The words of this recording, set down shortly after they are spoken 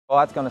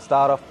Fight's going to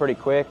start off pretty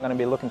quick. I'm going to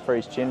be looking for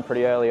his chin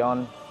pretty early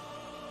on.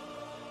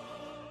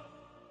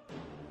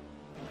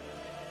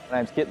 My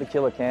name's Kitt the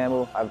Killer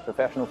Campbell. I have a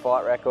professional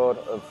fight record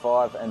of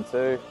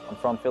 5-2. I'm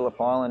from Phillip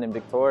Island in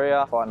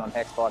Victoria, fighting on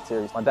Hex Fight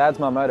Series. My dad's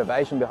my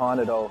motivation behind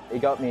it all. He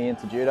got me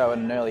into judo at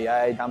an early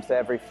age, comes to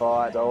every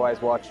fight, he's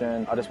always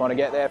watching. I just want to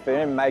get there for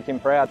him, make him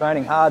proud.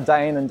 Training hard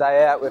day in and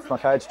day out with my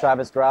coach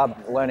Travis Grubb,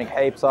 learning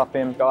heaps off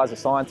him. Guy's a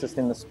scientist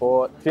in the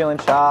sport. Feeling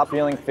sharp,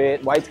 feeling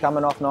fit, weight's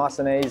coming off nice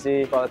and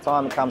easy. By the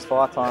time it comes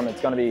fight time,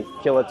 it's going to be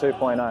Killer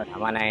 2.0.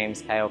 My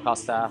name's Kael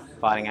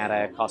fighting out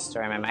of Costa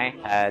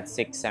MMA. Had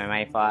 6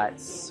 MMA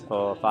fights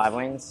for 5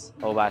 wins,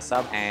 all by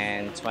sub,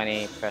 and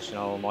 20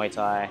 professional Muay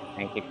Thai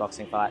and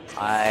kickboxing fights.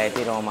 I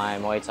did all my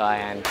Muay Thai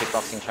and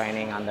kickboxing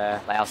training under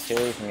Laos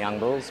Tui from Young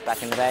Bulls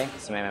back in the day.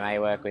 Some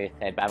MMA work with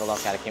Ed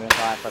Babalok out of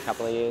Muay for a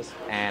couple of years,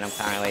 and I'm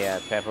currently a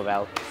purple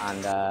belt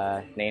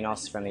under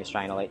Ninos from the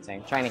Australian Elite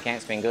team. Training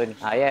camp's been good.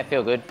 Yeah,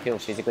 feel good, feel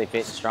physically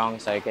fit and strong,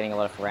 so getting a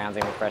lot of rounds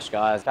in with fresh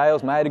guys.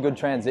 Kael's made a good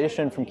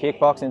transition from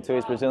kickboxing to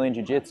his Brazilian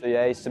Jiu-Jitsu.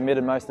 Yeah, he's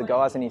submitted most of the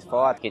guys in his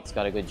fight. Kitt's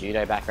got a good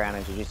judo background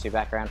and jiu-jitsu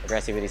background.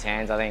 Aggressive with his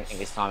hands, I think.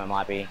 This time it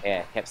might be,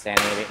 kept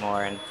standing a bit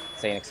more and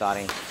see an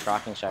exciting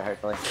striking show,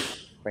 hopefully.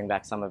 Bring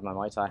back some of my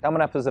Muay Thai.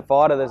 Coming up as a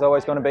fighter, there's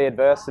always going to be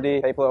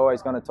adversity. People are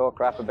always going to talk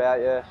crap about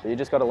you. But you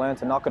just got to learn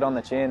to knock it on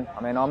the chin.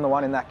 I mean, I'm the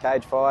one in that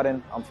cage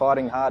fighting. I'm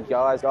fighting hard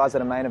guys that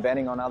are main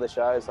eventing on other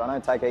shows. So I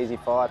don't take easy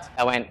fights.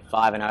 I went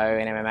 5-0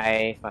 in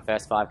MMA, my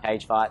first 5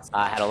 cage fights.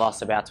 I had a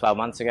loss about 12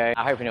 months ago.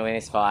 I'm hoping to win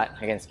this fight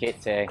against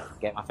Kitt to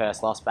get my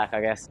first loss back,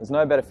 I guess. There's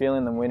no better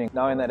feeling than winning,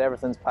 knowing that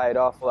everything's paid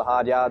off, all the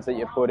hard yards that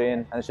you put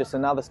in, and it's just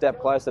another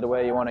step closer to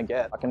where you want to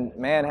get. I can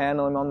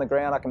manhandle him on the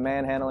ground, I can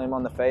manhandle him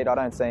on the feet. I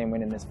don't see him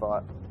winning this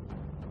fight.